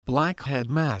Blackhead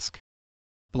mask.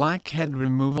 Blackhead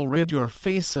removal. Rid your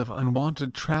face of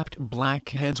unwanted trapped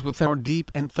blackheads with our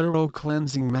deep and thorough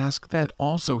cleansing mask that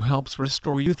also helps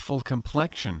restore youthful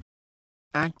complexion.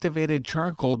 Activated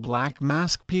charcoal black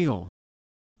mask peel.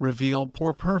 Reveal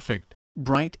pore perfect,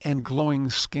 bright and glowing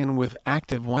skin with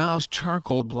Active Wow's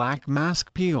charcoal black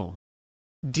mask peel.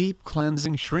 Deep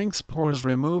cleansing shrinks pores,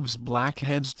 removes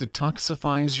blackheads,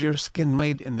 detoxifies your skin.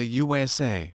 Made in the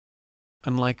USA.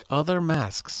 Unlike other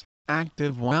masks,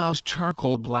 Active Wow's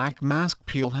charcoal black mask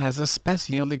peel has a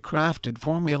specially crafted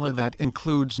formula that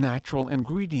includes natural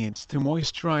ingredients to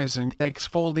moisturize and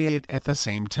exfoliate at the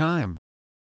same time.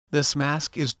 This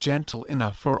mask is gentle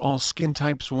enough for all skin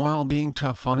types while being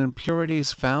tough on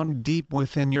impurities found deep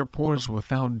within your pores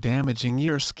without damaging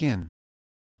your skin.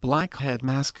 Blackhead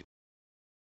mask